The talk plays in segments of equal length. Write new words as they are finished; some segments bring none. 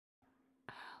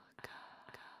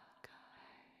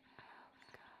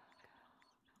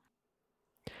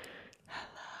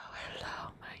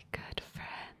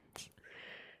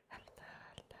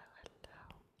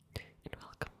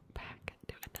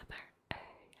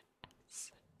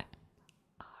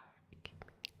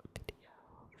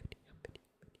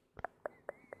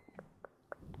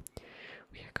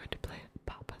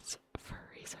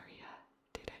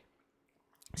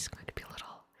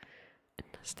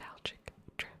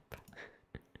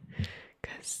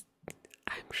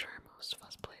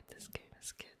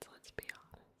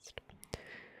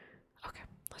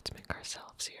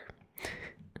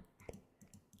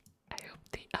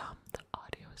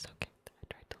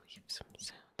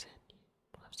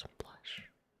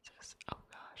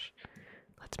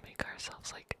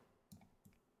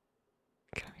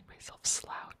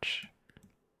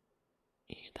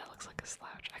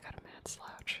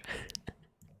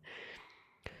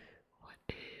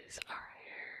Freeze our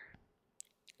hair.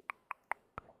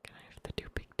 Can I have the two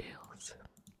pigtails?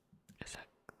 Is that,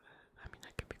 I mean,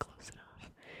 that could be close enough.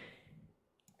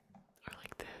 Or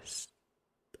like this.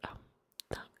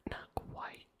 Not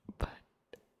quite, but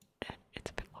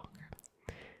it's a bit longer.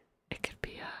 It could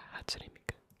be a Hatsune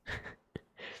Miku. And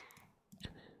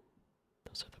then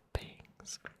those are the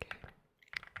bangs. Okay.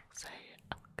 Say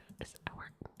Elka is our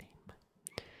name.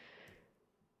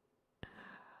 There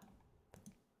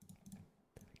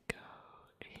we go.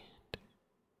 And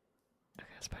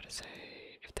okay, I was about to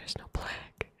say if there's no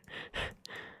black.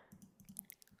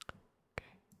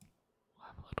 Okay. We'll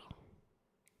have a little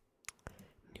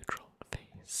neutral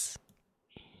face.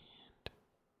 And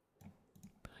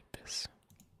be like this.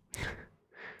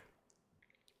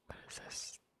 What is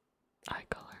this? Eye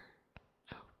color.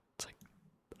 Oh, it's like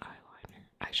eyeliner,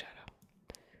 eyeshadow.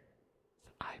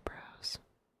 The eyebrows.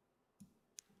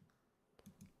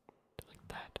 Like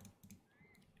that.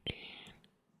 And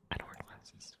I don't wear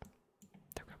glasses.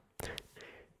 There we go.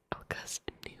 Elka's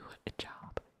new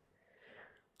job.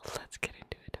 Let's get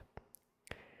into it.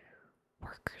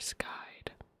 Workers'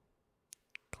 Guide.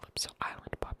 Calypso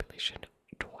Island population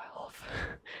 12.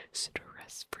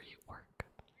 Stress-free work.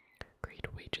 Great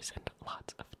wages and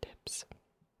lots of tips.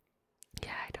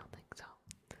 Yeah, I don't think so.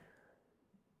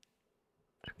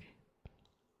 Okay.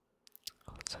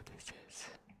 Oh, so this is...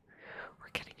 We're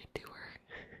getting a tour.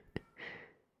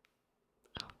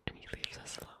 Oh, and he leaves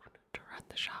us alone to run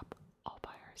the shop all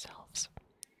by ourselves.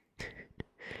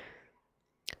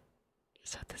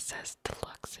 So this says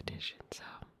Deluxe Edition, so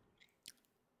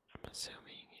I'm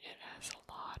assuming it has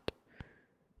a lot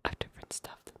of different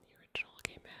stuff than the original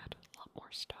game had. A lot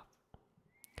more stuff.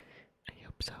 I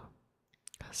hope so,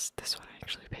 because this one I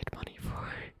actually paid money for.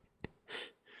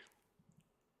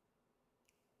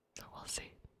 So we'll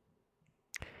see.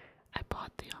 I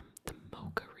bought the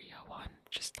Mocharia one,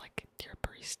 just like Dear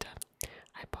Barista.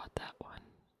 I bought that one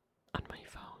on my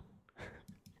phone.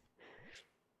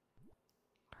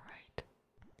 Alright.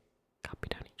 Copy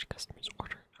down each customer's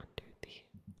order onto the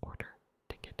order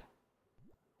ticket.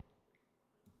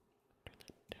 Turn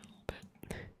that down a little bit.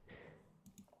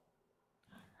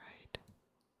 Alright.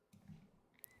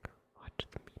 Watch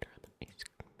the meter on the ice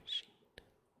cream machine.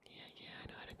 Yeah, I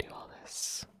know how to do all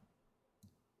this.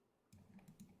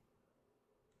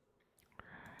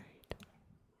 Right.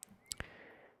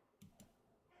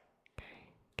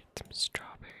 Okay, get some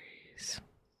strawberries.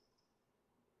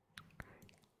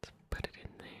 Let's put it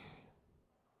in there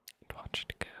and watch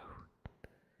it go.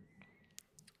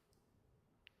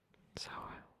 So,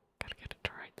 gotta get it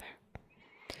to right there.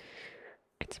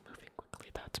 It's moving quickly,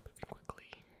 that's moving quickly.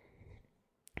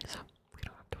 So, we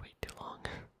don't have to wait too long.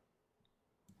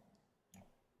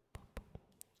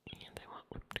 And I want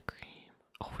whipped cream.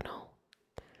 Oh no!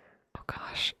 Oh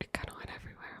gosh, it kinda went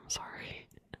everywhere, I'm sorry.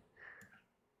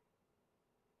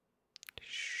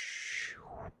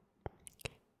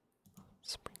 Okay,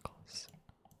 sprinkles.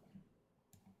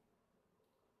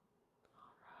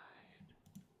 Alright.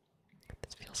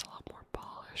 This feels a lot more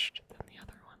polished than the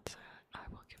other ones. I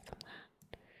will give them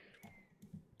that.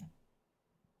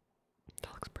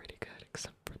 That looks pretty good,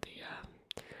 except for the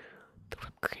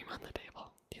whipped cream on the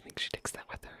table. Do you think she takes that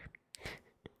with her?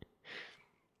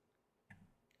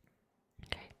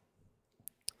 Okay.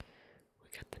 We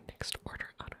got the next order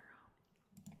on our own.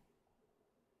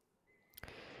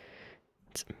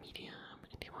 It's medium,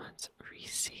 and he wants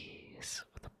Reese's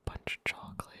with a bunch of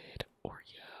chocolate,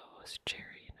 Oreos,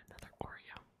 cherry, and another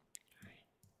Oreo. Alright.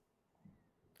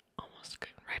 Almost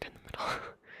good, right in the middle.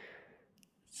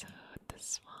 So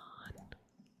this one.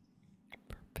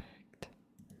 Perfect.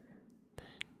 Then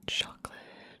chocolate.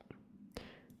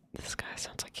 This guy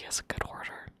sounds like he has a good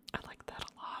order. I like that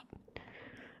a lot.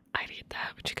 I'd eat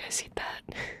that. Would you guys eat that?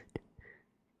 Look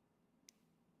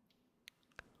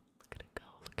at it go,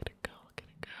 look at it go, look at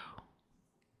it go.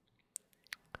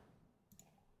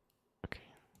 Okay.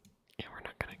 Yeah, we're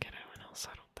not gonna get anyone else,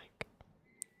 I don't think.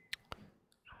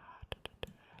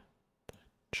 The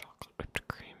chocolate whipped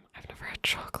cream. I've never had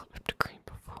chocolate whipped cream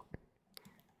before.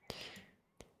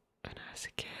 When I was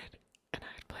a kid and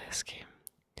I'd play this game,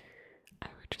 I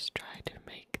would just try to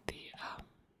make the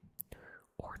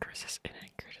orders as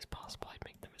inaccurate as possible. I'd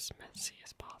make them as messy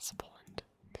as possible and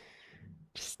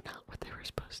just not what they were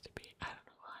supposed to be. I don't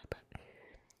know why, but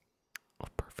oh,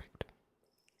 perfect.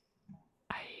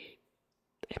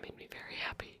 It made me very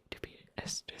happy to be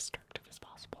as destructive as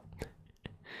possible.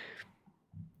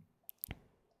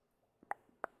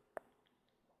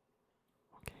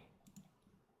 Okay.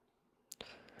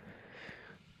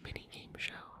 Mini game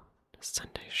show.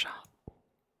 Sunday shop.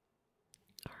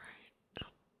 Alright.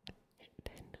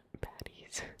 10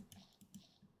 baddies.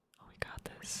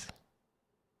 this.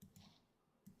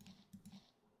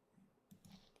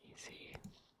 Easy.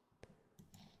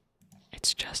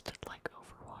 It's just like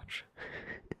Overwatch.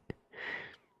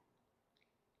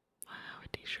 Wow, a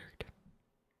t-shirt.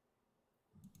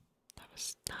 That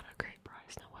was not a great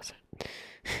prize, now was it?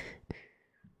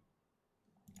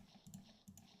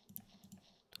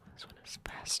 This one is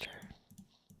faster.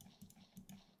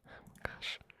 Oh my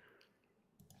gosh.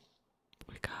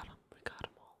 We got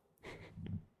them all.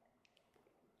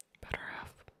 Better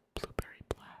have blueberry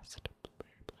blast,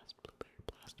 blueberry blast, blueberry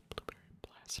blast, blueberry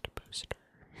blast booster.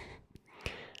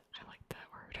 I like that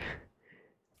word.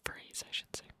 Phrase, I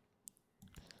should say.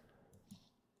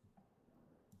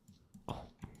 Oh,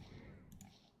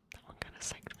 that one kind of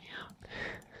psyched me out.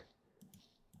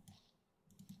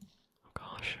 Oh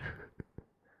gosh.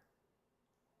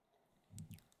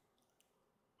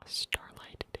 A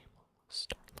starlight table.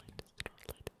 Starlight.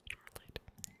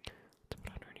 To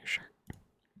put on our new shirt.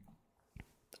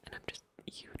 And I'm just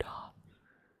Utah.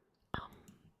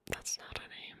 That's not a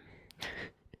name.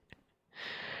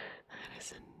 That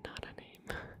is not a name.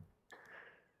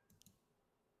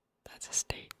 That's a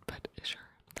state, but sure,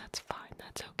 that's fine,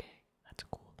 that's okay, that's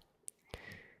cool.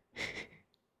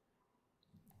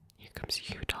 Here comes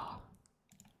Utah.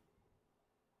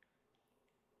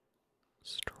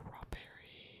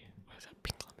 Strawberry, what is that,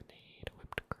 pink lemonade,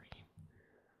 whipped cream,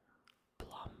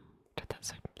 plum, did that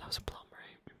say, that was a plum,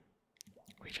 right?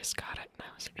 We just got it and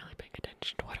I wasn't really paying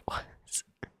attention to what it was.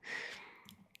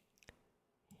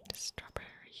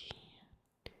 Strawberry,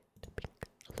 the pink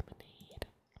lemonade.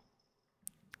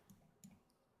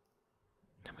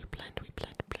 Now we blend.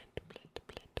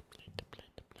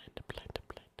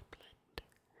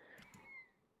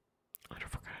 I don't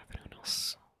forget everyone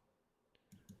else.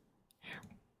 Here,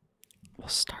 we'll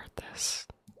start this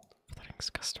for the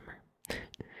next customer.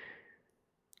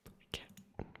 But we can't.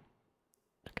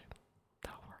 Okay,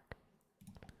 that'll work.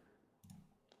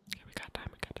 Okay, we got time.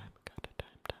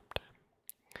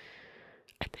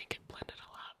 I think it blended a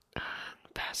lot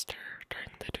faster during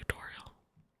the tutorial.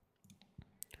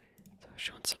 So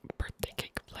she wants a birthday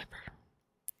cake flavor.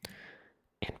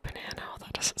 And banana, well,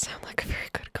 that doesn't sound like a very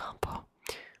good combo.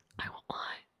 I won't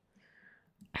lie.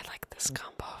 I like this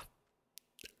combo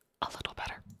a little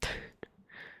better.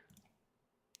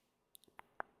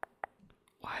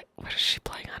 What is she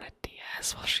playing on a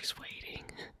DS while she's waiting?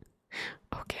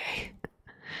 Okay.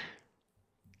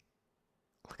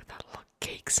 Look at that little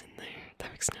cakes in there.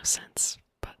 That makes no sense,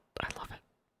 but I love it.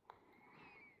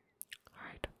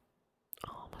 Alright.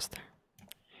 Almost there.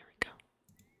 Here we go.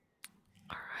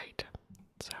 Alright.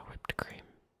 So whipped cream.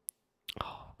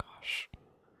 Oh gosh.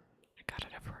 I got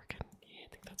it everywhere again. Yeah, I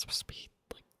think that's supposed to be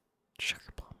like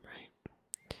sugar plum, right?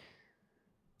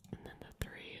 And then the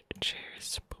 3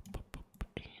 chairs. Boop, boop, boop,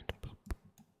 and boop.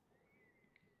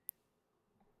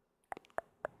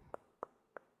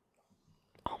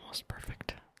 Almost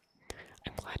perfect.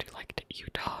 I'm glad you liked it,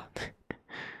 Utah.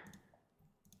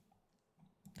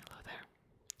 Hello there.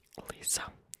 Lisa.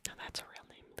 Now that's a real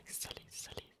name.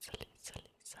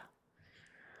 Lisa.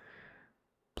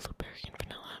 Blueberry and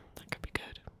vanilla. That could be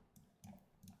good.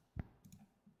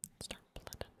 Start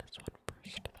blending this one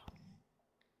first, though.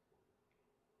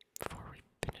 Before we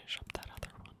finish up that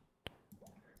other one.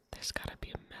 There's gotta be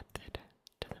a method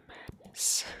to the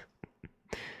madness.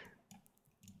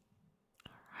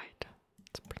 Alright,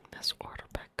 let's bring this order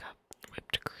back up.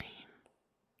 Whipped cream.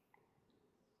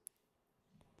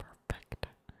 Perfect.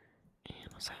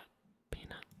 And what's that?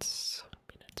 Peanuts.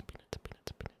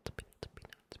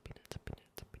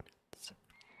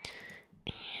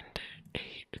 And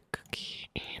a cookie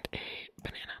and a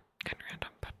banana. Kind of random,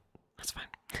 but that's fine.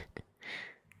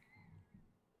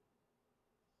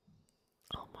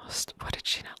 Almost. What did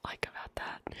she not like about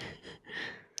that?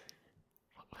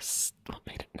 What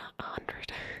made it not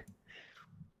 100?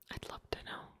 I'd love to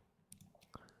know.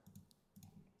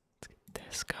 Let's get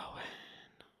this going.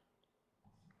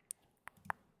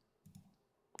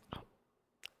 Oh,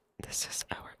 this is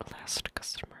our last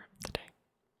customer of the day.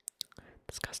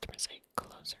 This customer is a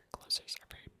closer. Closers are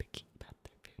very picky about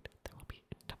their food. They will be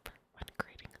tougher when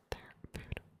grading their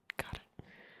food. Got it.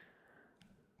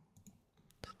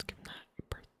 Let's give them that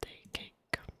birthday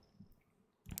cake.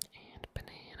 And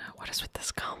banana. What is with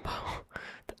this combo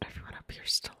that everyone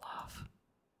appears to love?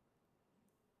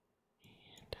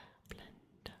 And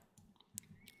blend.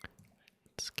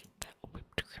 Let's get that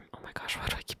whipped cream. Oh my gosh, why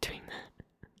do I keep doing that?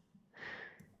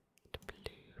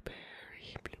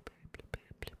 Blueberry.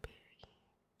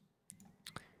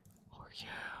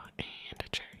 Oreo and a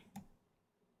cherry.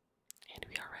 And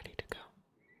we are ready to go.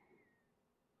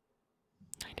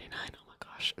 99, oh my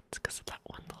gosh, it's because of that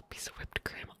one little piece of whipped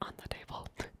cream on the table.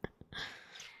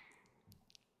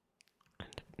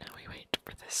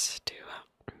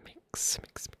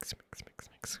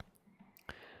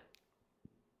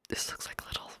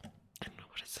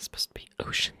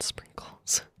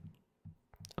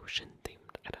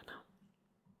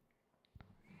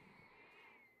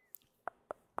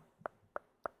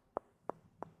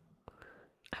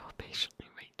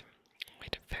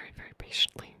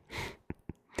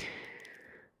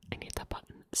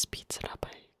 up.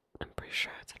 I'm pretty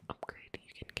sure it's an upgrade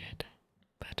you can get,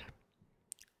 but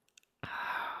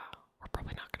we're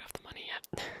probably not gonna have the money yet.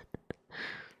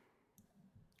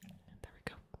 There we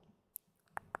go.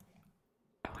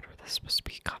 I wonder if this is supposed to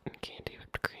be cotton candy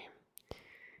whipped cream.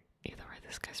 Either way,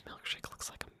 this guy's milkshake looks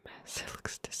like a mess. It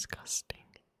looks disgusting,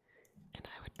 and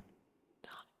I would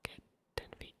not get 10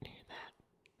 feet near that.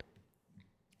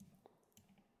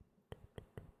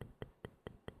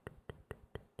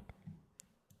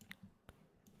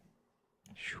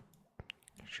 Shoop,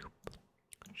 shoop,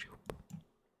 shoop.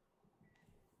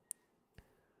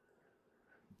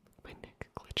 My neck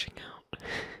glitching out.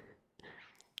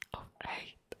 Oh,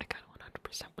 hey, I got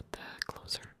 100% with the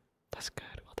closer. That's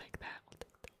good. We'll take that. We'll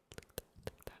take that. We'll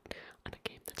take that. On a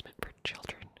game that's meant for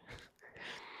children.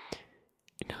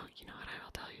 You know what I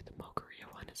will tell you? The Mokuria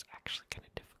one is actually kind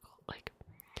of difficult. Like,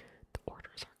 the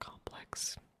orders are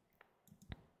complex.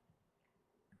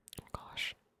 Oh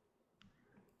gosh.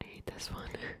 I hate this one.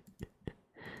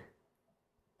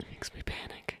 It makes me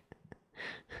panic.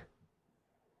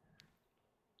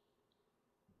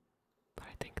 But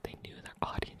I think they knew their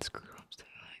audience grew up, so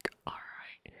they're like,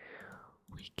 alright,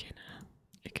 it can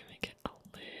make it a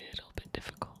little bit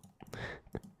difficult.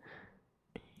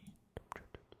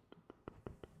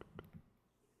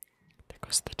 There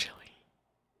goes the chili.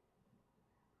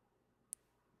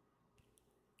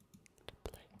 Let's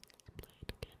play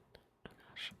it again. Oh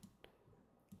gosh.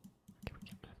 Okay, we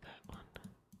can move that one.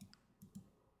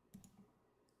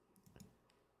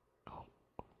 Oh.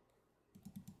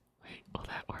 Wait, will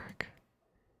that work?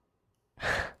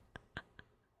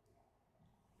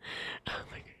 Oh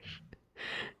my gosh.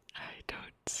 I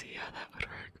don't see how that would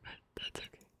work, but that's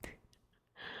okay.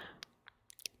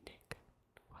 Nick.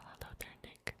 Well, hello there,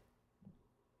 Nick.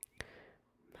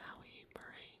 Maui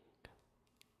meringue.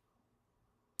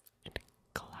 And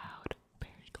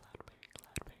cloudberry.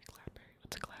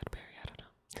 What's a cloudberry? I don't know.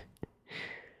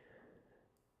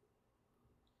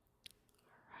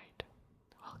 Alright.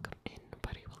 Welcome in,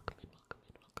 buddy. Welcome in.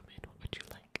 What would you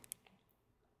like?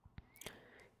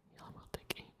 You'll will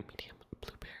take a medium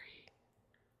blueberry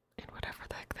and whatever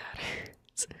the heck that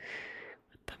is.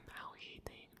 With the Maui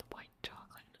thing, the white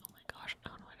chocolate. Oh my gosh, I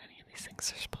don't know what any of these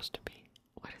things are supposed to be.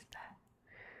 What is that?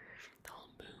 The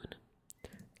whole moon.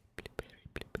 Blueberry.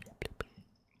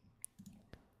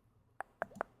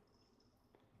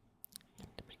 And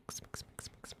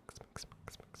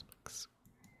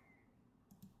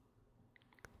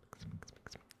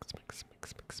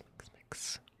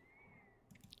mix.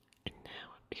 And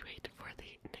now we wait for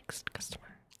the next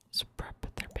customer. So prep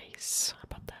their base. How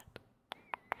about that?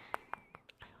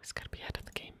 I always gotta be ahead of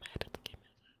the game.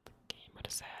 What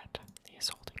is that? He is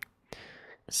holding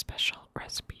a special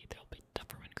recipe. They'll be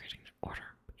tougher when creating their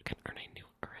order, but you can earn a new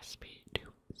recipe to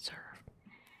serve.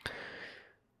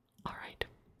 Alright.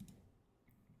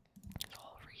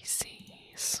 All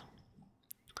Reese's.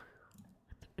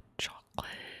 With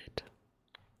chocolate.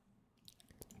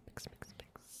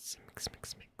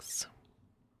 Mix.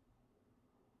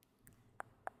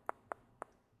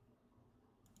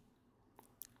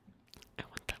 I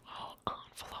want that little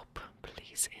envelope,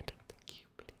 please, and thank you,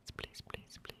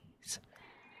 please.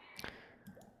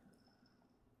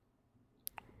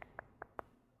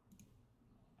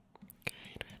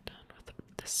 Okay, we're done with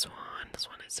this one. This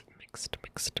one is mixed.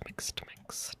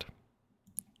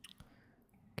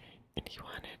 Okay, and you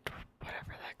wanted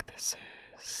whatever the heck this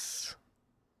is.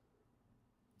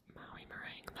 Maui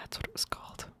meringue, that's what it was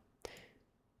called.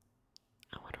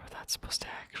 I wonder what that's supposed to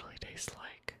actually taste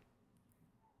like.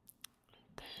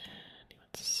 And then you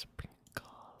want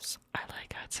sprinkles. I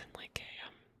like how it's in like a,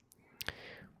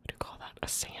 what do you call that? A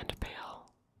sand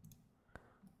pail.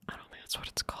 I don't think that's what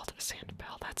it's called, a sand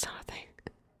pail. That's not a thing.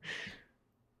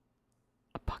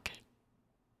 A bucket,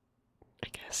 I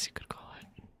guess you could call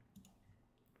it.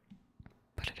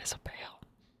 But it is a pail.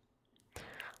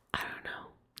 I don't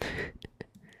know.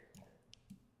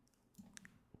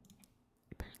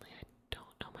 Apparently I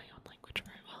don't know my own language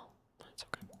very well. That's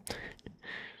okay.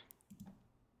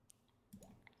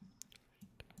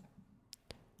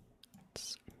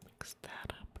 Let's mix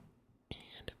that up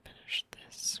and finish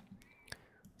this.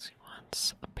 So he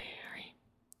wants a berry.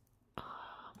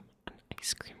 An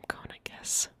ice cream cone, I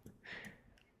guess.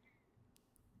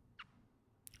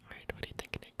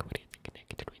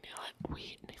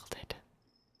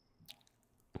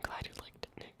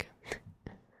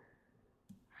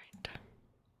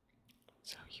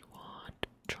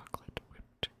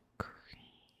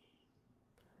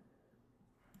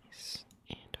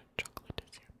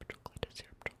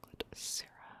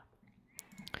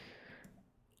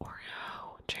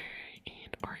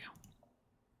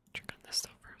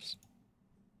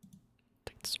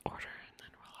 last order, and then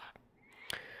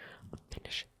we'll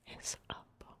finish his up.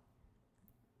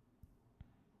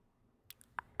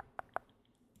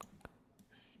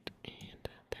 And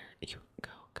there you go,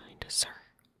 kinda, sir.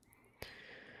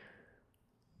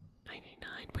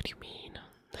 99, what do you mean?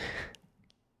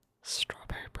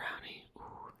 Strawberry brownie.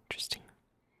 Ooh, interesting.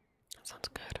 That sounds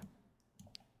good.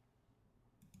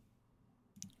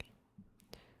 Okay.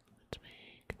 Let's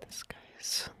make this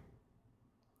guy's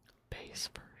base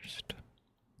first.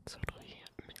 So it'll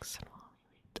mix it while we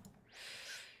wait.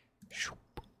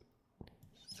 Shoop.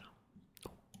 So.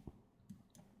 Oh.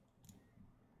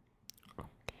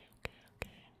 Okay.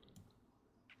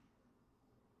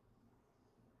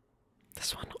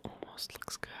 This one almost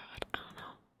looks good. I don't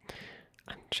know.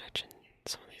 I'm judging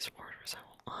some of these orders, I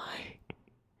won't lie.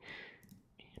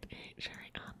 And a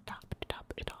cherry on top, to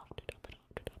top it off, to top it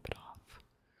off, to top it off.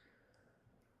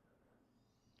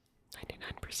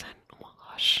 99%, oh my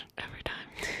gosh, every time.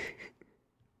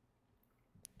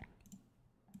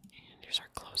 And here's our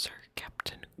closer,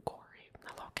 Captain Corey.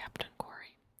 Hello, Captain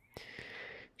Corey.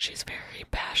 She's very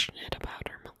passionate about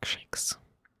her milkshakes.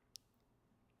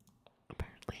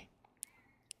 Apparently.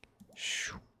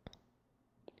 Shoo.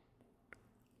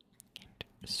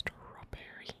 And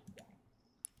strawberry.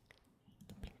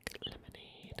 Pink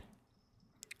lemonade.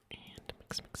 And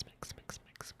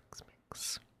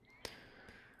mix.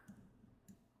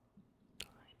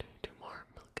 Alright, 2 more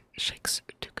milkshakes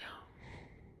to go.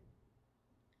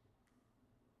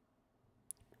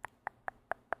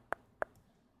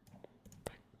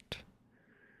 Perfect.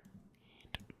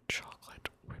 And chocolate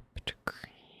whipped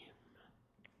cream.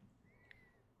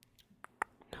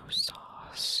 No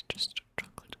sauce, just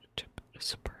chocolate chip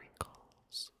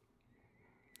sprinkles.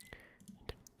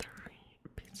 And 3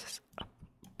 pieces of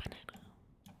banana.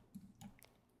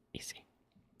 Easy.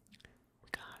 We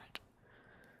got it.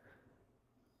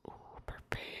 Ooh,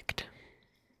 perfect.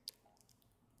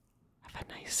 Have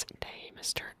a nice day,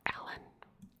 Mr. Allen.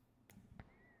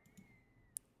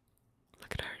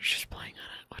 Look at her, she's playing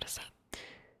on it. What is that?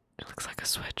 It looks like a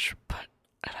Switch, but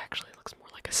it actually looks more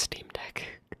like a Steam Deck.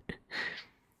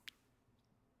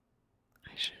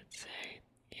 I should say,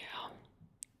 yeah.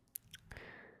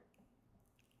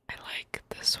 I like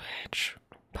the Switch,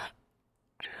 but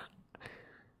I don't know.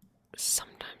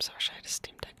 Sometimes I wish I had a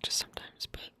Steam Deck, just sometimes,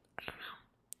 but I don't know.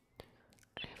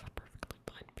 I have a perfectly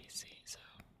fine PC, so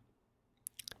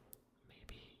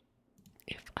maybe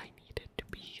if I needed to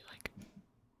be like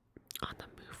on the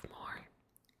move more,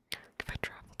 if I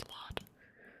traveled a lot,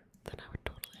 then I would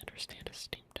totally understand a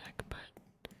Steam Deck, but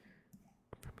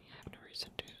for me I have no reason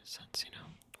to, since, you know,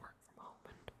 work from home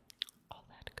and all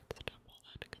that good stuff,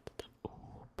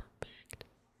 Ooh, perfect.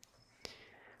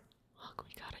 Look,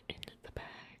 we got it in the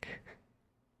bag.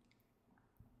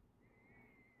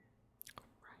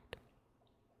 Right.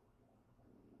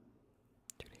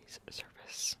 Today's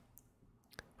service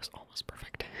was almost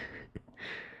perfect.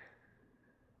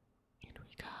 And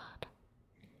we got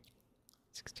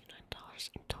 $69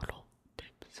 in total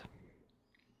tips.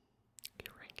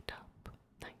 You ranked up.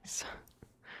 Nice.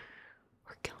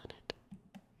 We're killing it.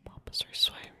 Papa's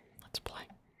Sway. Let's play.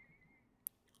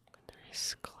 And there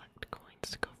is collect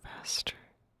coins to go faster.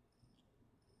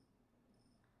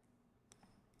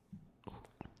 Ooh,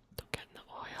 don't get in the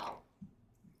oil.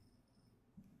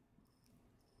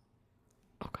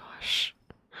 Oh gosh.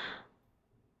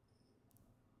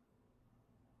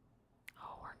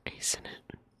 Oh, we're acing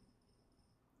it.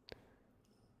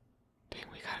 Dang,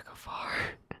 we gotta go far.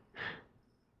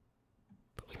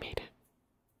 But we made it.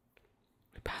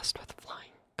 We passed with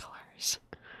flying colors.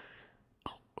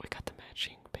 Oh, we got the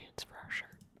matching pants for our shirt.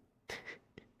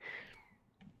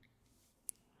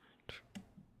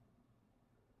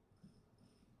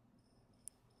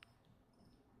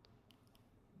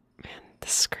 Man,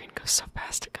 this screen goes so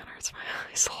fast it kinda hurts my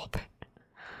eyes a little bit.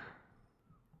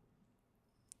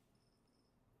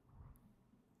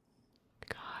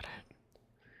 Got it.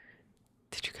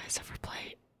 Did you guys ever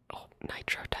play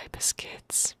Nitro type of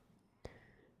skits?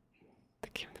 The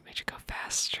game that made you go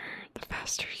faster, the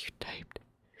faster you typed.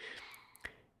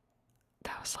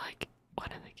 That was like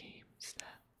one of the games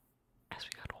that, as we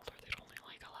got older, they'd only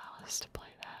like allow us to play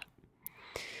that.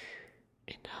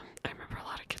 And I remember a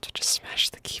lot of kids would just smash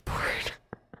the keyboard.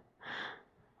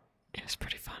 It was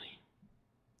pretty funny.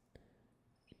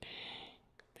 Dang,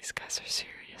 these guys are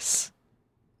serious.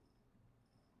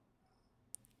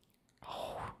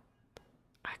 Oh,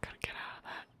 I couldn't get out of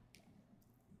that.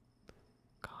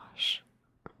 Gosh.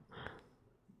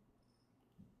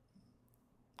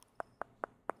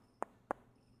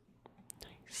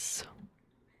 Nice.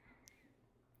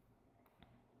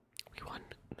 We won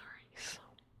the race.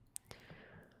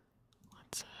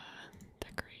 Let's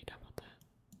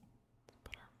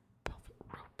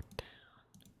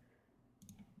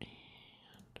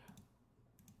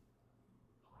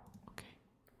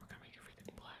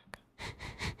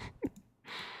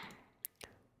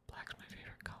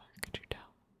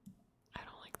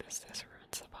because this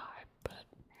ruins the vibe, but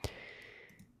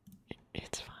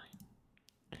it's fine.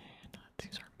 And let's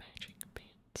use our matching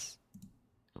pants.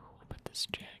 Ooh, we'll put this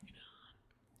jacket on.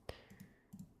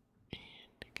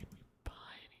 And can we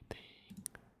buy anything?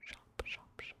 Shop,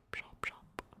 shop, shop, shop,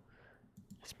 shop.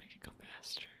 Let's make it go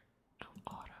faster. Oh,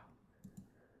 auto.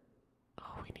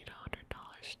 Oh, we need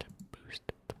 $100 to boost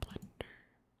the blender.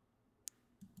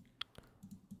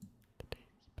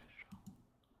 Today's special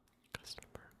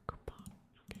customer coupon.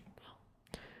 Okay, well,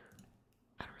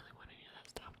 I don't really want any of that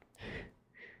stuff.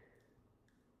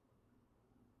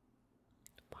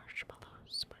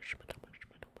 Marshmallows, marshmallow,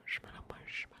 marshmallow, marshmallow,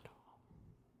 marshmallow.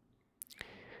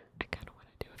 I kind of want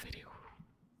to do a video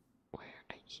where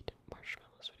I eat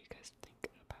marshmallows. What do you guys think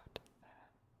about that?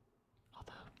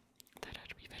 Although, that had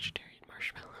to be vegetarian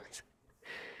marshmallows.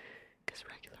 Because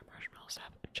regular marshmallows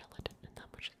have gelatin in them,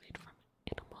 which is made from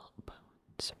animal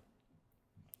bones.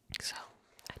 So,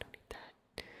 I don't eat that.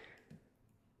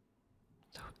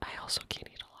 So, I also can't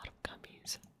eat a lot of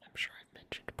gummies. I'm sure I've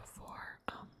mentioned before.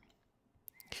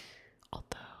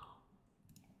 Although,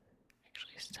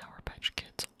 actually, Sour Patch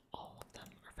Kids, all of them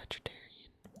are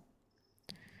vegetarian.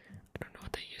 I don't know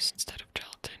what they use instead of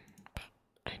gelatin, but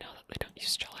I know that they don't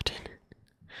use gelatin.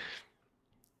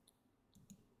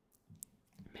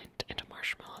 Mint into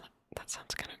marshmallow, that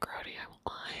sounds kind of grody, I won't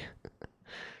lie.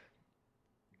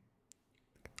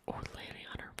 Old lady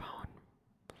on her phone.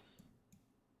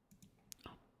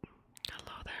 Oh,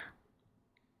 hello there.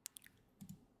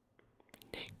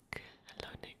 Nick.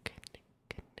 Hello, Nick.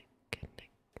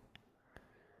 Nick.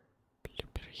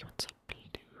 Blueberry, what's up?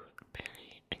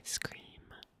 Blueberry ice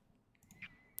cream.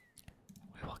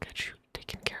 We will get you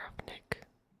taken care of, Nick.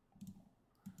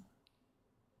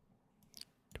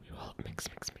 We will mix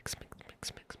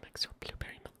your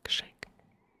blueberry milkshake.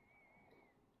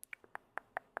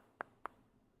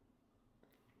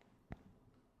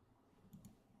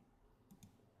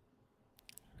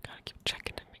 We gotta keep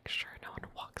checking to make sure no one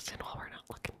walks in while we're not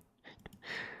looking.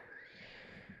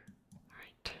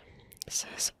 Alright, this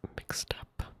is mixed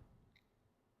up.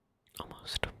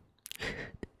 Almost.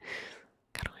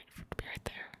 Gotta wait for it to be right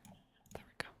there. There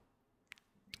we go.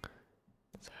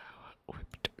 So,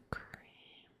 whipped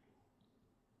cream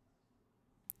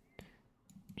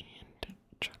and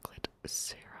chocolate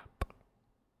syrup,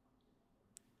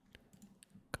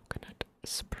 coconut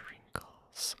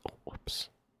sprinkles. Oh, whoops.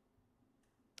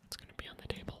 That's gonna be on the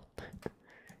table.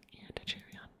 And a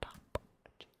cherry on top.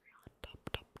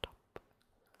 Top.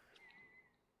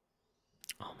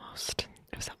 Almost.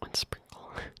 It was that one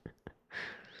sprinkle. Okay,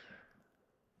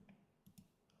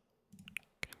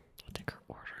 I'll take our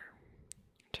order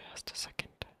in just a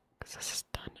second, because this is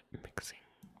done mixing.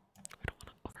 We don't want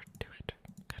to overdo it.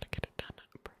 Gotta get it done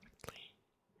perfectly.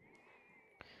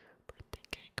 Birthday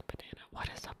cake, banana. What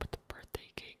is up with the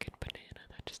birthday cake and banana?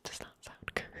 That just does not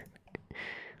sound good.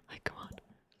 Like, come on.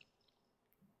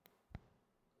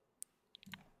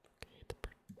 Okay, the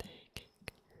birthday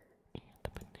cake and the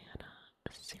banana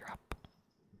syrup.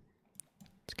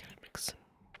 Let's get it mixing.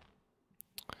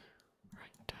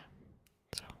 Right.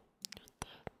 So, the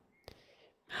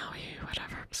Maui,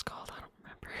 whatever it was called, I don't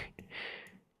remember.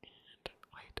 And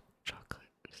white chocolate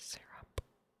syrup.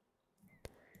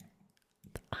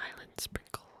 The island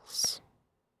sprinkles.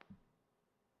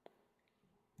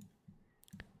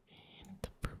 And the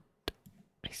fruit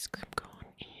ice cream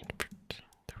cone and fruit.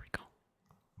 There we go.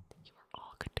 You are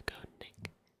all good to go,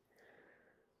 Nick.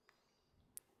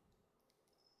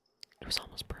 It was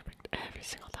almost perfect every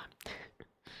single time.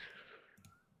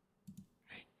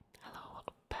 Right. Hello,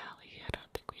 Pally. I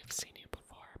don't think we have seen you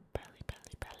before. Pally.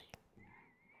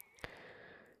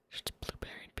 Just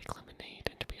blueberry and pink lemonade,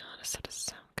 and to be honest, that doesn't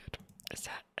sound good. Is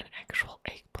that an actual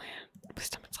eggplant? This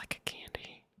time it's like a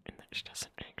candy, and that she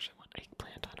doesn't actually want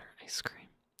eggplant on her ice cream.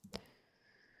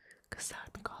 Because that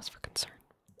would be cause for concern.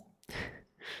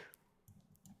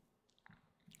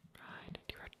 Right,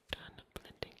 you are done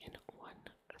blending in 1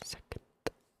 second.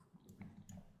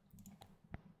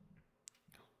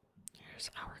 Here's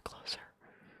our closer.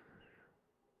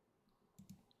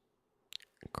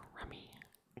 Grummy.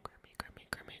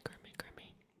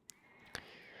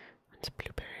 It's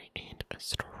blueberry and a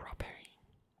strawberry.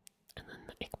 And then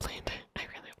the eggplant. I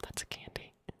really hope that's a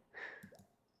candy.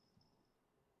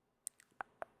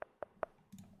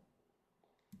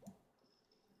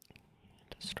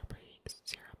 And a strawberry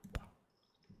syrup.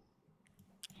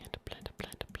 And blend.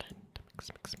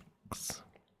 Mix.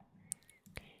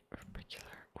 Okay,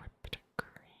 regular whipped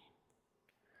cream.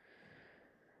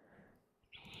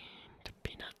 And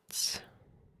peanuts.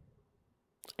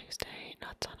 I used to hate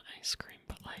nuts on ice cream,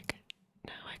 but like,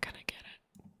 now I kinda get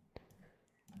it.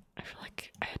 I feel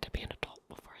like I had to be an adult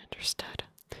before I understood.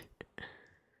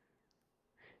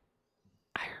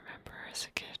 I remember as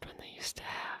a kid when they used to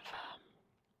have,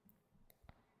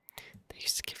 they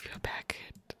used to give you a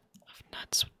packet of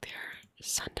nuts with their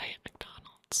Sunday at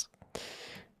McDonald's.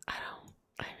 I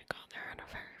haven't gone there in a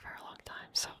very, very long time,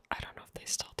 so I don't know if they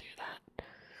still do that.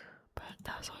 But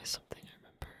that was always something I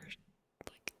remember.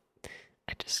 Like,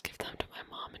 I'd just give them to my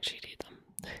mom and she'd eat them.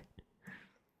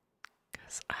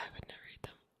 Because I would never eat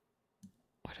them.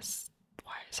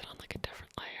 Why is it on like a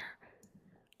different layer?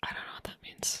 I don't know what that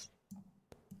means.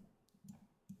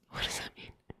 What does that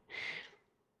mean?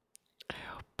 I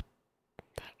hope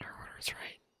that our order's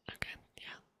right. Okay,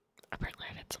 yeah. Apparently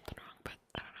I did something wrong, but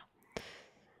I don't know.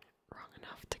 Wrong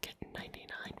enough to get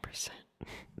 99%.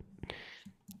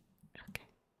 Okay.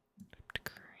 Whipped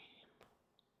cream.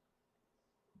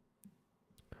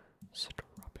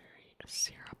 Strawberry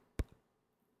syrup.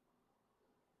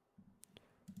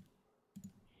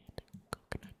 And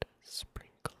coconut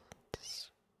sprinkles.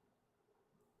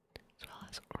 As well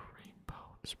as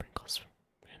rainbow sprinkles.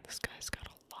 Man, this guy's got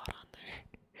a lot on there.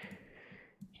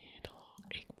 And a little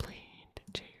eggplant,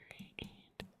 cherry,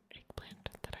 and eggplant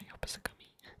that I hope is a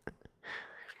gummy.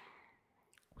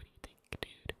 What do you think,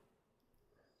 dude?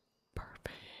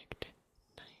 Perfect.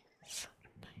 Nice, nice,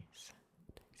 nice,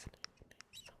 nice,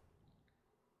 nice.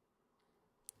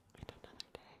 And another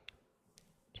day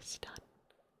is done.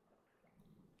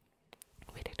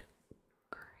 We did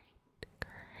great,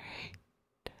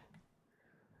 great.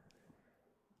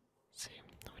 See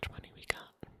how much money we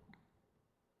got.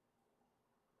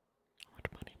 How much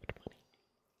money,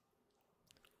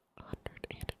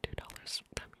 $102.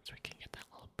 That means we can get that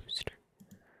little booster.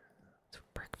 That's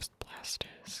what Breakfast Blast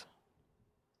is.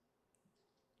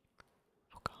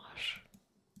 Oh gosh.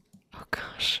 Oh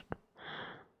gosh.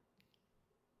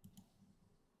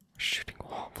 We're shooting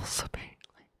walls apparently.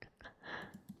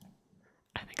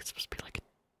 I think it's supposed to be like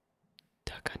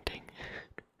duck hunting.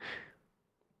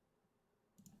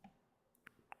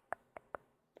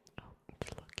 Oh,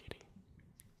 it's a little kitty.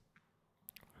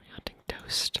 Are we hunting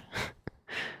Toast?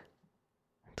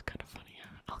 It's kind of funny.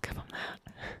 I'll give him that.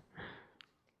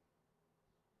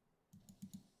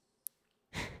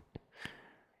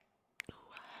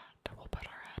 Oh, a hat. We'll put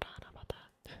our hat on. How about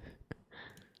that?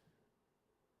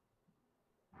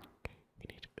 Okay, we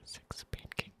need 6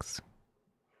 pancakes.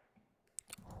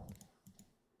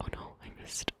 Oh no, I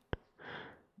missed.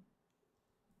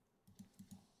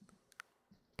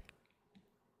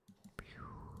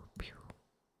 Pew, pew.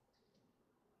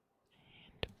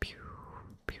 And pew,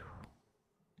 pew.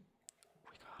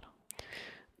 We got him.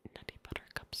 Nutty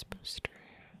Buttercups booster.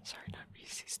 Sorry, not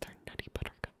Reese's, they're Nutty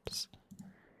Buttercups.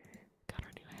 Got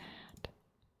our new hat.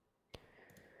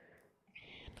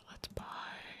 And let's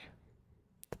buy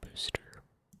the booster.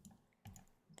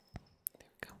 There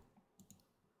we go.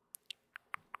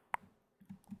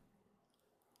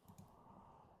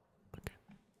 Okay.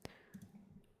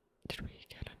 Did we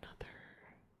get another?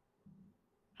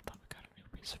 I thought we got a new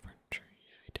piece of furniture.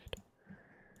 Yeah, we did.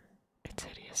 It's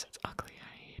hideous, it's ugly,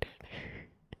 I hate it.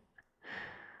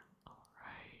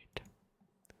 Alright.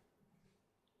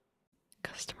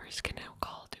 Customers can now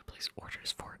call to place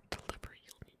orders for delivery.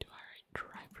 You'll need to hire a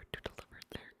driver to deliver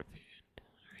their food.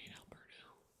 Alright, Alberto.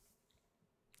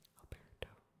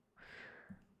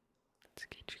 Let's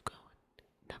get you going.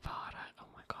 Nevada. Oh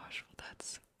my gosh, well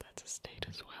that's a state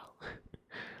as well.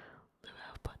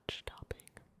 Luau punch topping.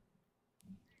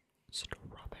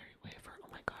 Strawberry wafer. Oh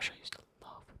my gosh, I used to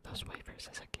love those wafers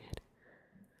as a kid.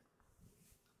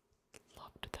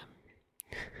 Loved them.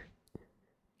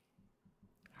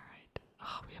 Alright.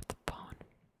 Oh, we have the phone.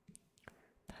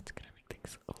 That's gonna make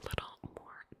things a little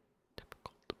more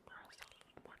difficult for us. A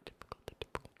little more difficult.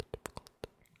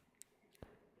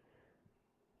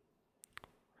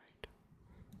 Right.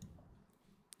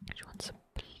 Do you want some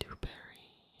blueberry?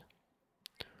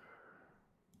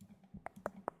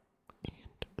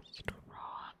 And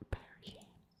strawberry.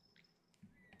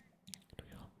 Do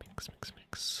we all mix?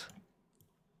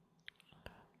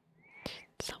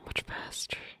 It's not much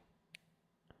faster.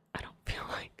 I don't feel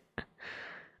like,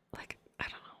 I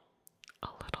don't know, a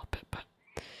little bit, but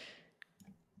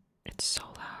it's so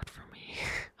loud for me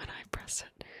when I press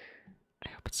it. I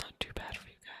hope it's not too bad for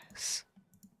you guys.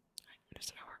 Alright,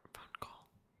 there's our phone call.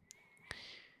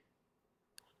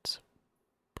 What's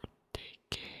birthday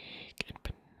cake and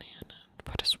banana?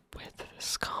 What is with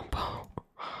this combo?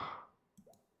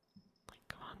 Like,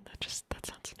 come on, that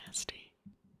sounds nasty.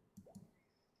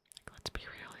 Like, let's be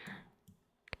real here.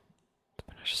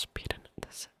 I'm gonna just speed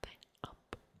this thing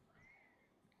up.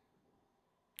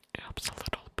 It helps a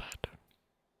little, but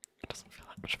it doesn't feel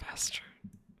that much faster.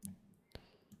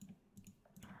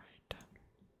 Alright.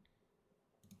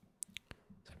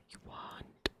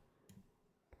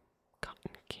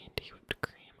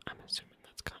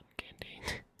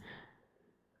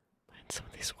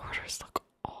 orders look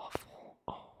awful.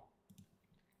 Oh.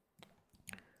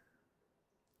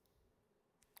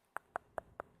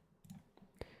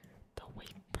 The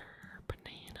wafer,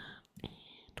 banana,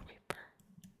 and wafer.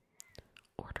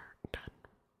 Order done.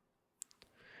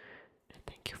 And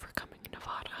thank you for coming,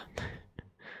 Nevada.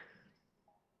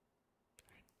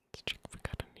 Let's check if we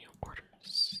got any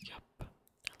orders. Yup.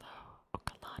 Hello,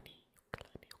 Okalani.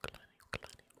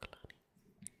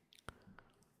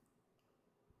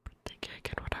 Birthday cake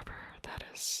and whatever that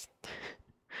is.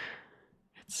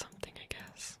 It's something, I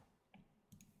guess.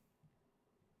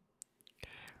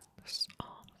 Okay, this is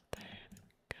almost there. There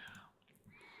we go.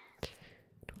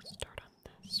 We'll start on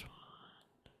this one.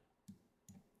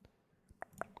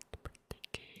 The birthday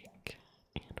cake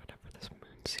and whatever this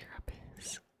moon syrup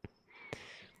is.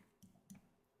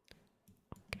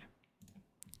 Okay.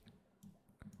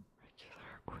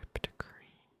 Regular whipped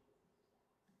cream.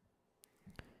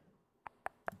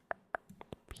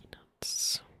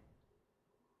 Peanuts.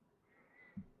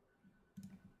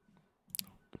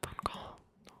 Phone call.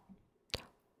 No.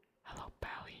 Hello,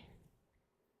 Pally.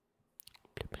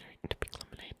 Blueberry and pink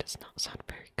lemonade does not sound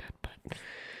very good, but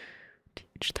to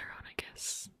each their own, I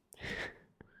guess.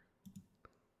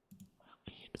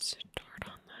 We need to start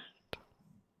on that.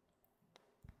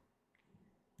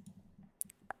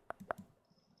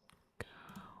 Go.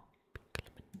 Pink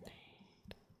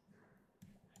lemonade.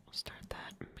 We'll start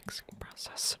that mixing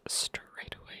process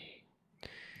straight away.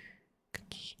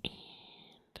 Cookie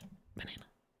and banana.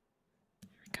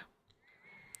 There we go.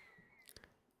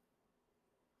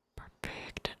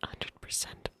 Perfect.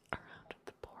 100% around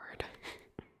the board.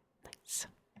 Nice.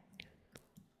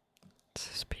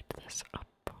 Let's speed this up.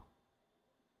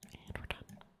 And we're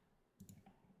done.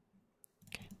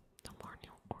 Okay, no more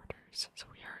new orders, so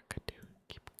we are good to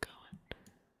keep going.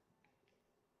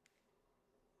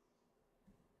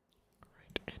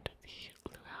 Right, and the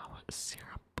luau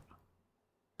syrup.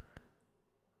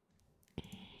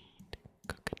 And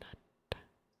coconut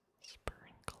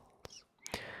sprinkles.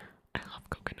 I love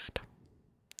coconut.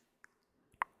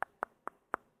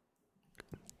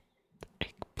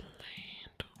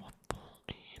 Eggplant, waffle,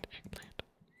 and eggplant.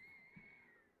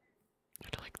 I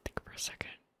had to think for a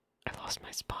second. I lost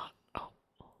my spot. Oh.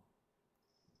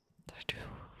 Did I do?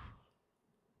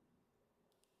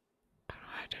 I don't know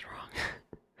what I did wrong.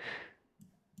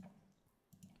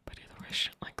 But either way, I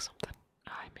shouldn't like something.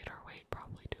 I made her wait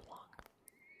probably too long.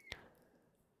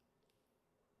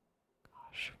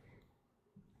 Gosh.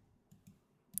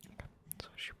 Okay, so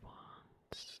she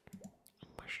wants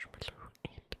marshmallow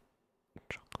and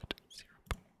chocolate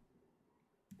syrup.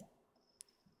 We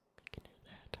can do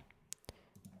that.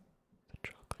 The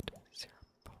chocolate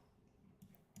syrup.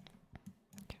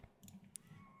 Okay.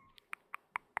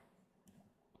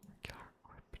 Regular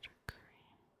whipped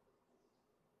cream.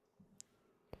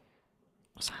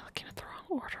 Was I looking at the wrong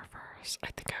order first? I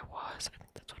think I was. I think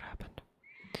that's what happened.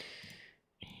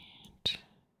 And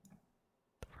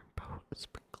the rainbow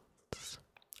sprinkles.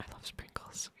 I love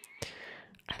sprinkles.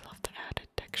 I love the added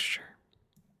texture.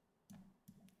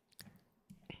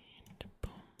 And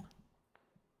boom.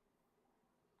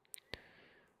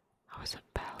 How is it,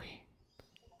 Pally?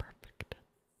 Perfect.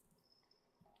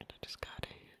 And I just got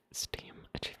a Steam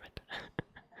achievement.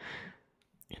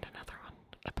 And another one,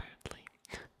 apparently.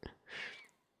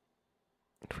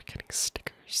 And we're getting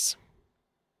stickers.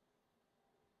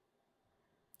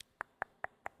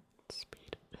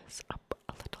 Speed this up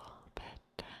a little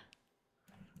bit.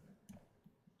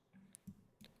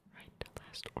 Right,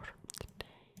 last order of the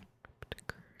day. Whipped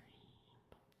cream.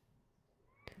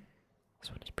 This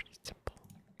one is pretty simple.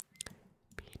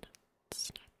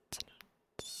 Peanuts,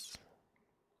 nuts,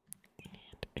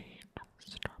 and a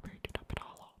strawberry to top it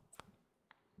all off.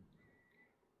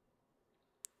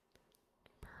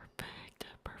 Perfect,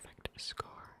 perfect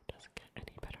score. Doesn't get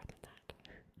any better than that.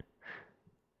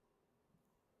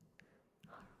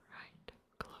 Alright,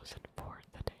 closing for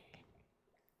the day.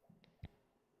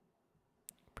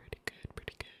 Pretty good,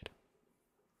 pretty good.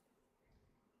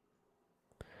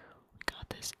 We got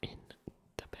this in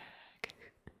the bag.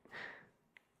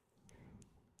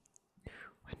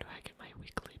 When do I get my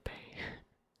weekly pay?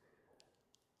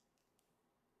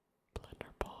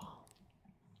 Blender ball.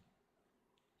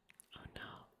 Oh no.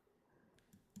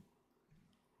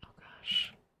 Oh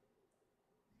gosh.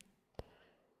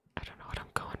 I don't know what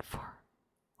I'm going for.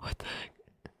 What the heck?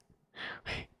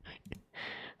 Wait.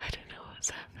 I didn't know what was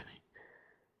happening.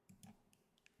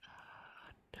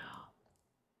 No.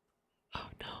 Oh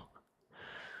no.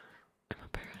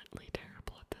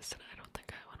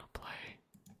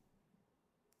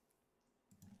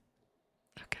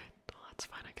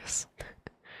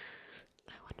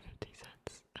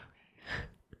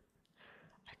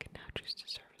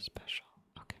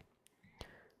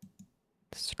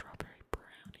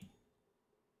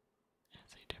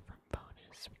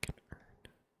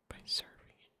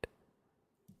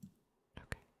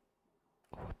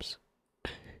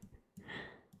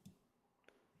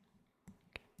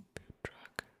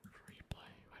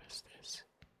 is this?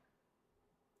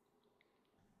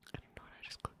 I don't know what I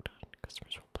just clicked on.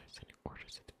 Customers will place any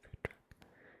orders at the food truck.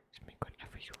 Just make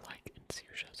whatever you like and see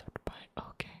who shows up to buy.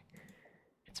 Okay.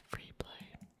 It's free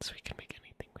play, so we can make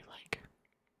anything we like.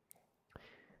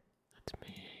 Let's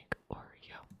make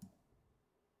Oreo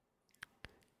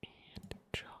and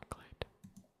chocolate.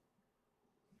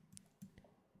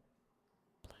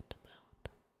 Blend them out.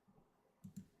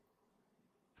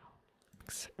 Oh,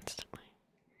 mix it instantly.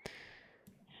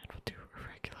 And we'll do a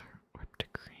regular whipped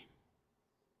cream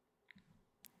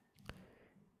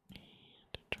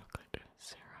and chocolate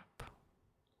syrup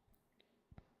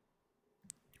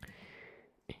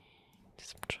and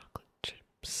some chocolate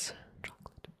chips.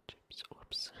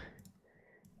 Whoops.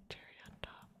 Cherry on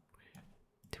top with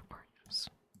 2 Oreos.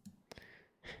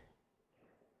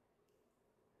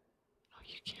 Oh,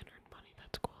 you can earn money,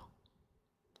 that's cool.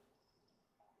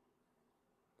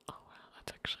 Oh wow,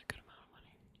 that's actually a good amount of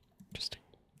money. Interesting.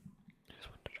 I just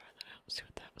wanted to try that out, see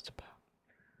what that was about.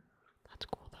 That's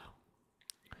cool though.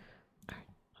 Alright,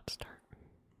 let's start.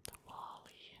 The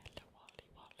Wally.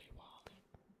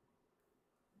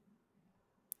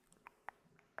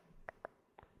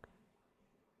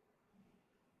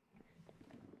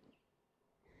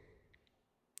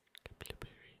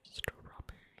 Blueberry,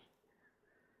 strawberry.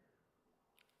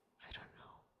 I don't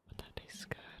know, but that tastes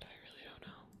good. I really don't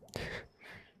know.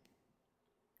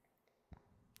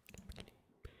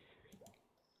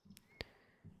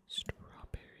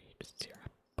 Strawberry syrup.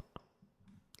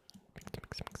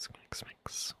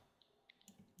 Mix.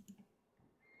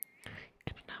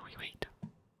 And now we wait.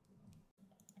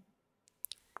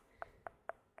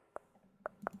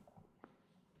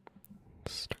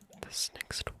 Start this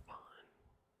next one.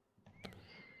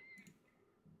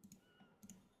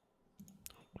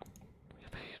 We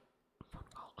have a phone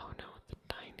call. Oh no, the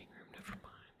dining room, never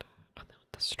mind. Oh no,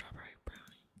 the strawberry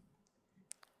brownie.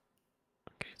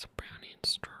 Okay, it's a brownie and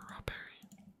strawberry.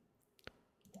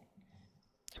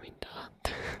 I mean, duh.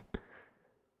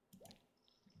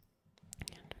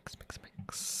 And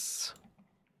mix.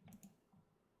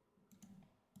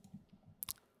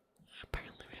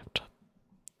 Apparently we have to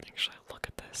actually look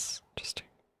at this. Interesting.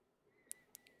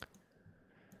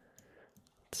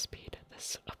 Let's speed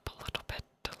this up a little bit.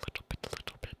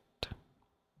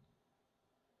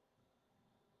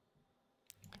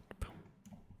 Boom.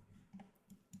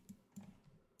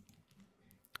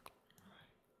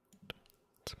 Alright.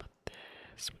 Let's put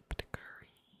this whipped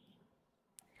cream.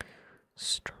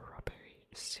 Strawberry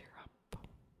syrup.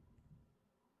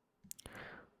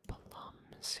 Plum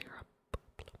syrup.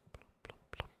 Plum.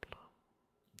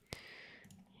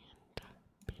 And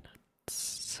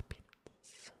peanuts.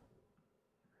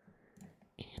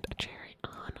 And a cherry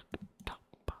on top.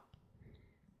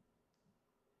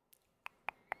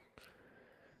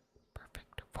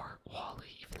 Perfect for Wally,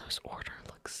 even though his order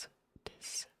looks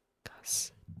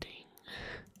disgusting.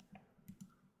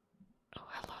 Oh,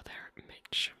 hello there,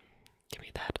 Mitch. Give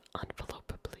me that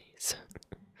envelope, please.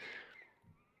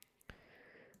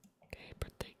 Okay,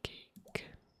 birthday cake.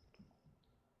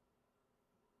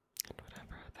 And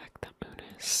whatever the heck that moon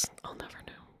is, I'll never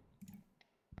know.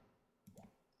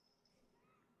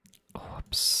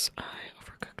 Whoops, I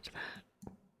overcooked that.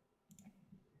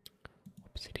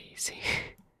 Whoopsie daisy.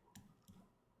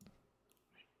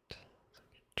 Right, so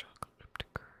get chocolate whipped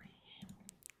cream,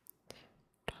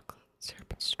 chocolate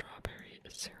syrup, and strawberry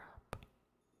syrup.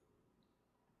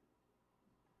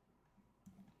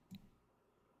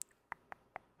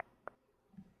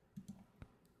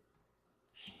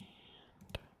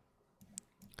 And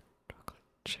chocolate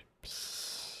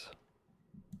chips.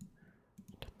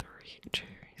 And 3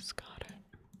 cherries, got it.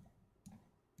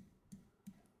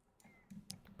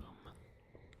 Boom.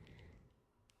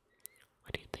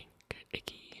 What do you think,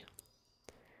 Iggy?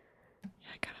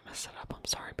 Yeah, I kinda messed it up, I'm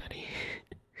sorry, buddy.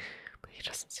 But he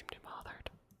doesn't seem too bothered.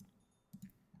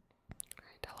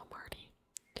 Alright, hello, Marty.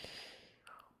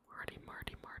 Marty.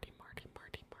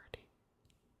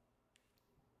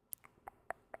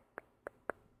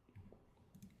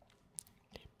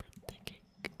 A birthday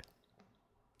cake.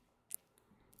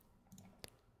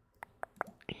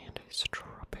 And a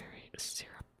strawberry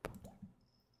syrup.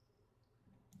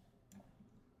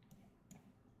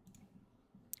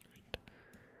 Right.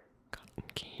 Cotton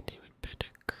candy with bit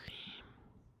of cream.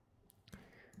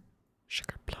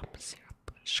 Sugar plum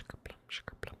syrup. Sugar plum.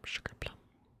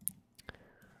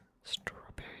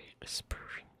 Strawberry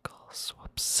sprinkles.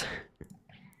 Whoops.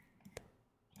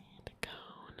 And a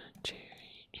cone.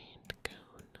 Cherry and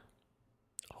cone.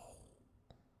 Oh.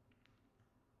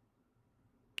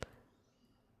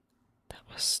 That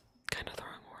was kind of the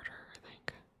wrong order, I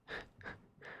think.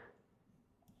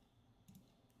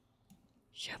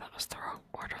 Yeah, that was the wrong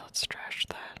order. Let's trash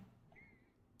that.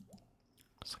 I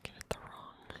was looking at the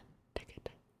wrong ticket.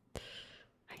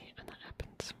 I hate when that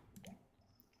happens.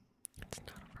 It's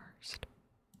not a first.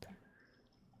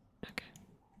 Okay.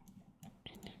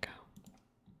 In you go.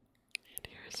 And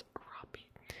here's Robbie,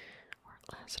 our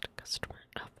last customer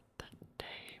of the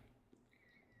day.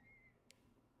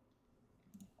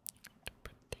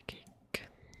 Birthday cake.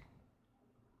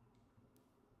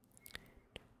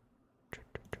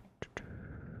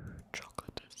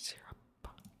 Chocolate syrup.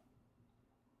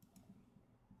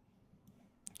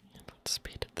 And let's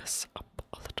speed this up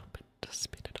a little bit.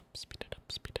 Speed it up, speed it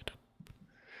up, speed it up.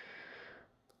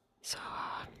 So,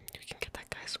 you can get that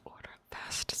guy's order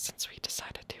fast since we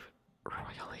decided to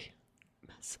royally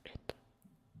mess it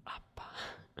up.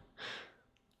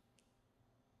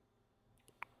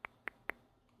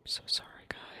 I'm so sorry,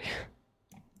 guy.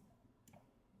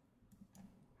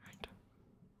 Right.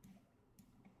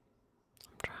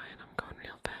 I'm trying, I'm going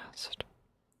real fast.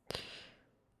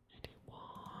 And he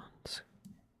wants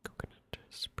coconut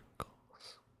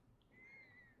sprinkles.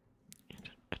 And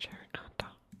a cherry on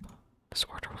top. This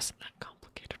order wasn't that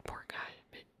complicated, poor guy,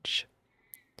 Mitch.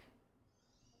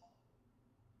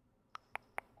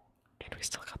 And we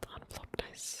still got the envelope,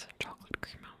 nice chocolate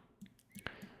cream out.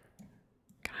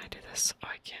 Can I do this? Oh,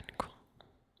 I can, cool.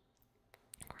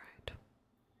 Alright.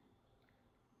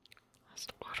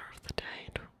 Last order of the day,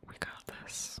 and we got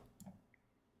this.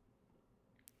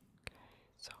 Okay,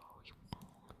 so he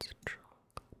wants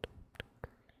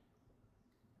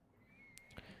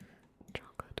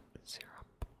chocolate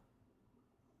syrup,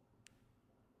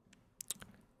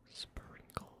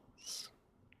 sprinkles,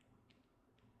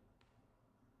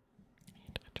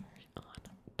 and a cherry on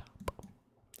top.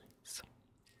 Nice.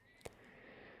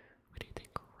 What do you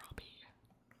think, Robbie?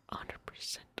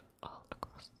 100% all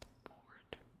across the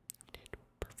board. You did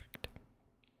perfect.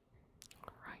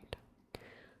 Alright.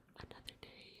 Another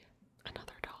day,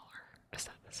 another dollar. Is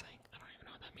that the saying? I don't even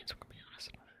know what that means, I'm gonna be honest.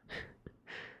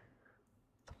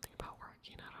 Something about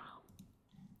working, I don't know.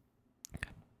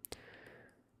 Okay.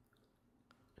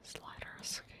 Slider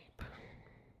escape.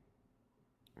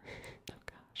 Oh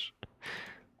gosh.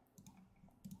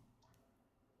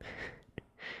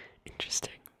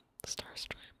 Interesting. Star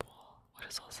Stripe wall. What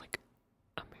is all this, like,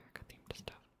 America themed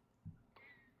stuff?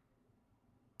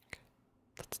 Okay.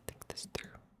 Let's think this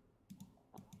through.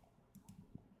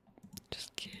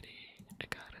 Just kidding. I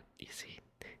got it. Easy.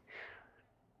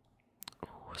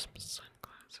 Oh, some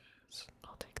sunglasses.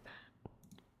 I'll take that.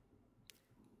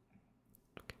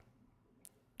 Okay.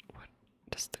 What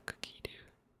does the cookie do?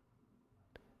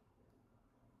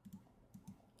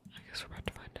 I guess we're about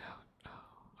to find out.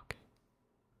 Oh, okay.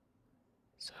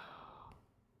 So.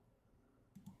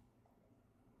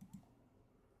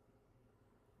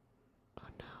 Oh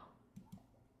no.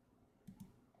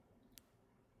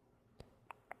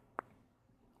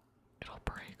 It'll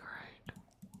break, right?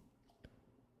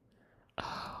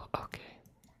 Oh, okay.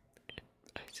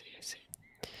 I see, I see.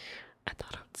 I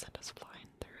thought it would send us flying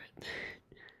through it.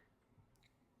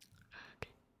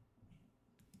 Okay.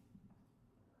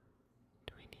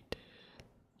 Do we need to...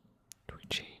 Do we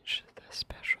change the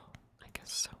special? I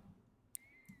guess so.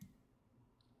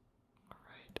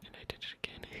 Alright, and I did it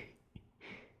again.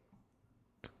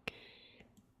 Okay.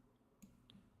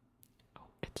 Oh,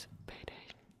 it's payday.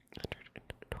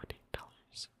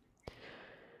 $120.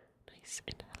 Nice,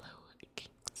 and hello,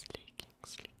 Kingsley,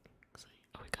 Kingsley, Kingsley.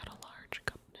 Oh, we got a large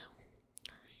cup now.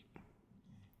 Alright.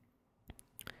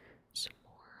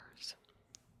 S'mores.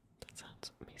 That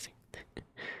sounds amazing.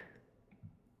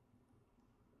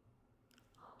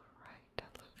 Alright,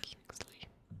 hello, Kingsley.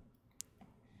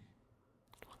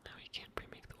 Well, now he can't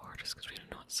pre-make the orders because we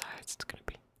don't know what size it's gonna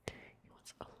be. He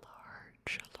wants a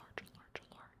large, a large, a large, a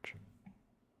large.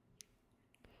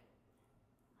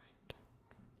 Right.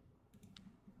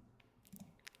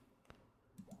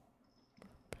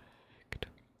 Perfect.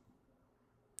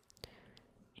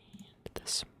 And the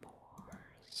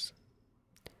s'mores.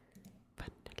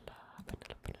 Vanilla,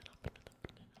 vanilla, vanilla, vanilla,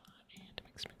 vanilla. And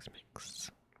mix, mix,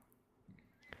 mix.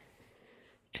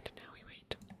 And now we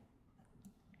wait.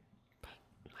 But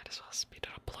might as well speed it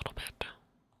up a little bit. A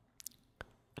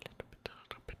little bit, a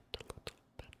little bit, a little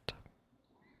bit.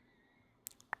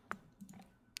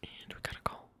 And we gotta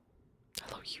go.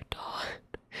 Hello, Utah.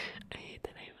 I hate the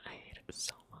name. I hate it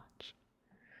so much.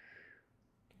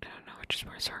 I don't know which is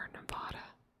worse, her Nevada.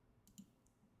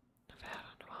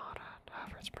 Nevada, Nevada,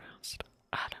 however it's pronounced.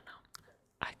 I don't know.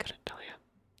 I couldn't tell you.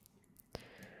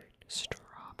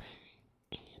 Strawberry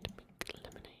and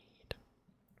lemonade.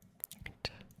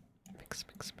 And mix,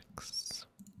 mix, mix.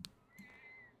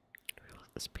 We will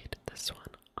speed this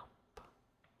one up.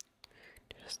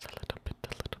 Just a little bit, a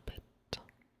little bit.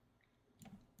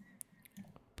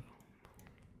 Boom.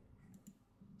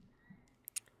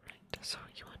 Right, so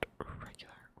you want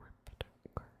regular whipped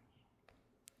cream.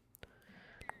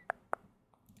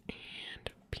 And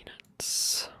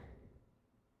peanuts.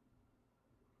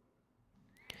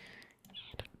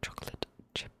 And chocolate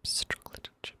chips,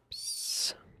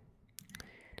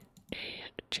 a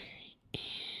cherry,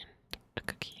 and a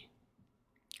cookie.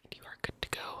 And you are good to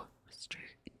go, Mr.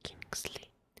 Kingsley.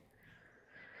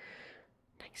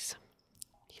 Nice.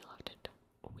 He loved it.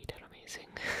 We did amazing.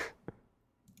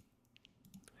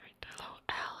 Alright, hello,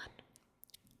 Alan.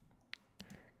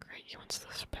 Great, he wants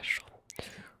the special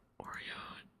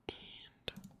Oreo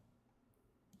and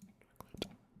chocolate.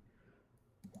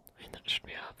 I mean, that should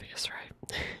be obvious, right?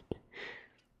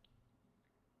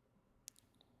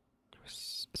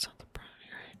 It's not the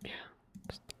brownie, right? Yeah.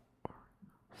 Just the Oreo.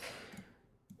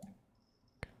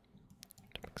 Okay.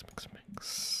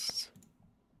 Mix.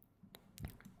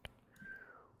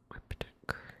 Whipped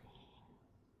cream.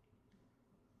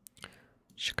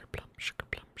 Sugar plum.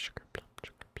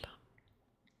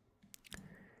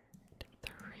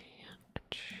 3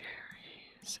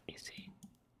 cherries. Easy.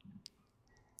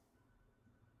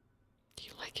 Do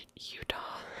you like it,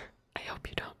 Utah? I hope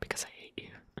you don't, because I hate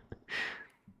you.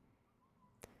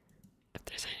 If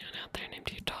there's anyone out there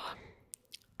named Utah,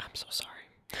 I'm so sorry.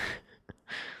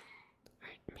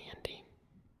 Alright, Mandy,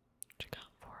 what you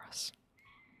got for us?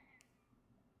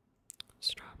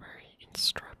 Strawberry and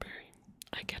strawberry.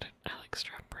 I get it, I like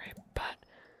strawberry, but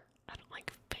I don't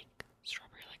like fake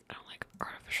strawberry. Like, I don't like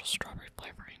artificial strawberry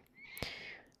flavoring.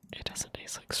 It doesn't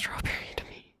taste like strawberry to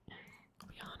me, I'll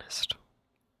be honest.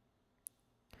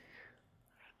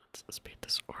 Alright, let's speed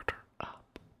this order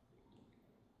up.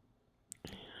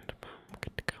 And boom,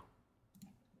 good to go.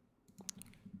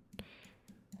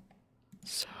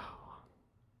 So,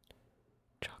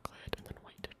 chocolate and then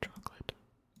white chocolate.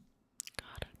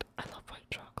 Got it. I love white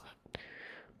chocolate,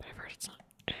 but I've heard it's not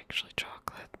actually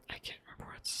chocolate. I can't remember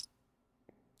what it's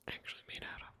actually made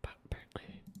out of, but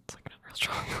apparently it's like not real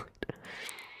chocolate.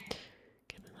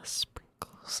 Okay, then the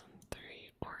sprinkles and 3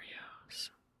 Oreos.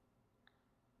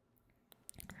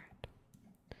 Alright.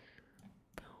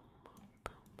 Boom.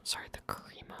 Sorry, the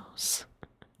Creamos.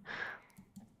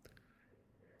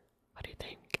 What do you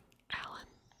think, Alan?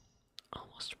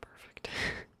 Almost perfect.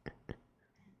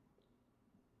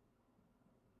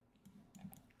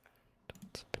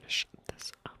 Let's finish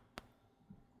this up.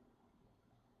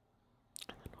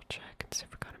 And then we'll check and see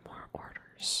if we got any more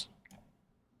orders.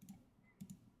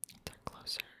 They're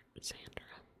closer. Sandra.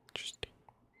 Interesting.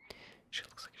 She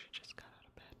looks like she just got out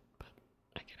of bed, but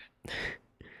I get it.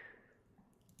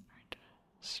 Alright,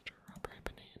 strawberry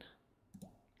banana.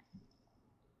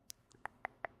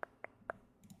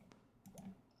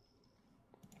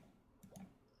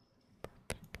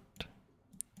 Perfect.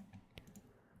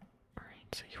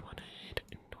 Alright, so you wanted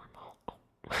normal,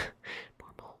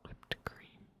 normal whipped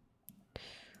cream,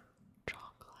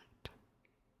 chocolate,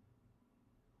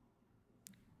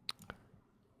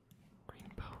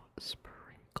 rainbow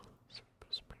sprinkles,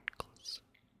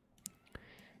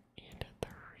 and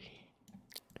 3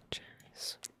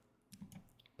 cherries.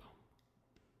 Boom.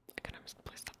 I kind of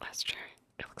misplaced that last cherry.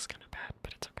 It looks kind of bad,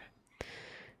 but it's okay.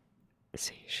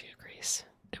 See, she agrees.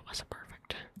 It wasn't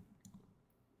perfect.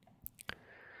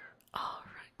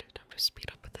 Alright, time to speed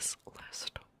up with this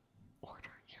last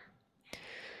order here.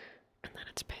 And then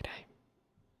it's payday.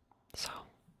 So,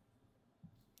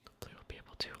 hopefully we'll be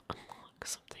able to unlock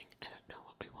something. I don't know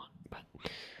what we want, but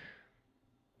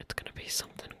it's gonna be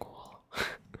something cool.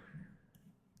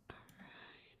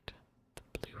 Alright, the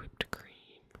blue whipped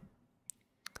cream.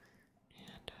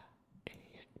 And a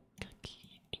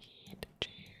cookie, and a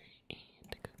cherry,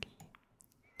 and a cookie.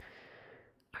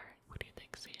 Alright, what do you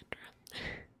think, Sandra?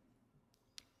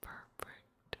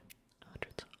 Perfect.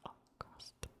 Hundreds all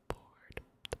across the board.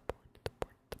 Let's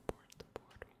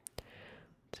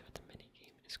see what the mini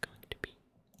game is going to be.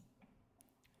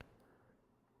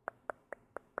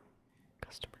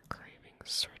 Customer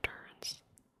cravings returns.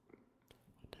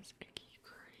 What does Icky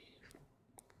crave?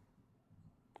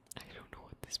 I don't know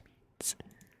what this means.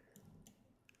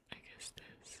 I guess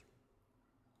this.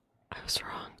 I was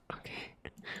wrong. Okay.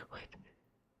 What?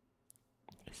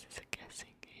 Is this a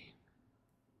guessing game?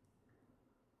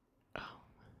 Oh.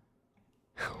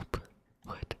 Help.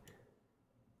 What?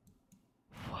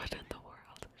 What in the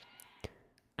world?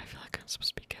 I feel like I'm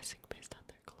supposed to be guessing based on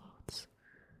their clothes.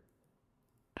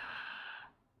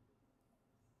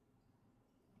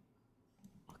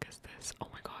 I'll guess this. Oh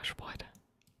my gosh, what?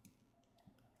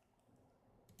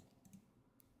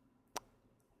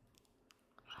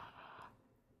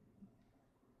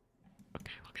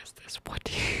 Because what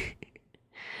do you...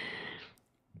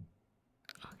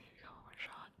 Okay, we got one more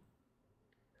shot.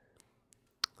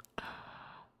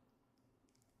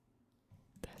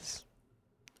 This.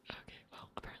 Okay, well,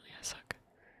 apparently I suck.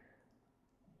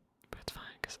 But it's fine,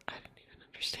 because I didn't even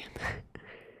understand that.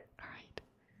 Alright,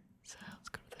 so let's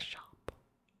go to the shop.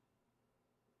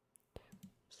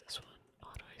 Is this one?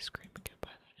 Auto ice cream, I can't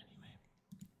buy that anyway.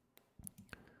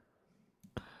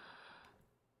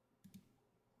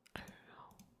 I don't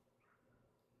know.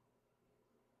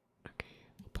 Okay,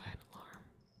 we'll buy an alarm.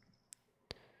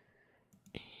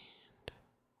 And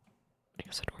I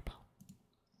guess a doorbell.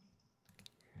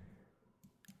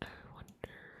 I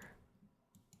wonder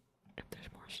if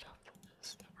there's more stuff than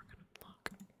this that we're gonna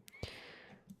unlock.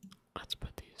 Let's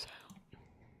put these out.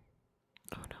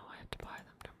 Oh no, I have to buy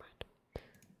them, never mind.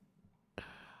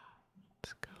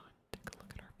 Let's go and take a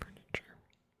look at our furniture.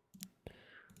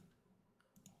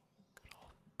 Good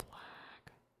old flag.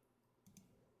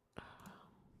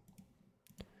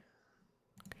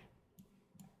 Okay.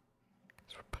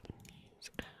 Guess we're putting these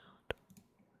out.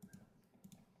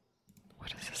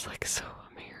 What is this, like, so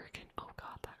American? Oh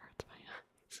god, that hurts my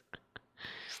eyes.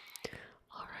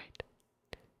 Alright.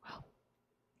 Well,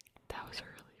 that was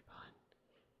really fun.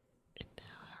 And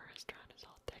now our restaurant is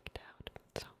all decked out.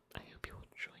 So I hope you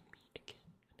will join me again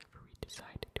whenever we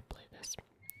decide to play this.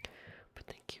 But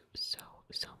thank you so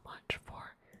much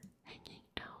for hanging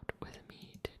out with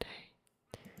me today.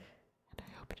 And I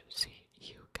hope to see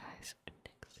you guys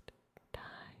next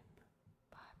time.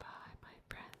 Bye bye, my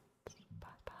friends.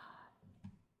 Bye bye.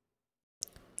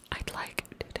 I'd like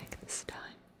to take this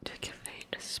time to give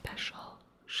a special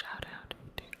shout out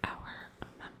to our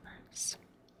members.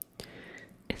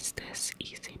 Is this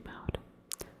easy mode?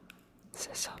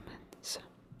 Sessamens,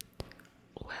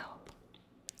 Will,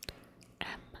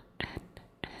 MNN,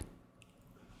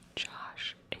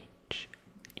 Josh H,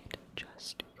 and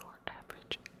Just Your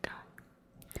Average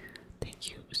Guy. Thank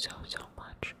you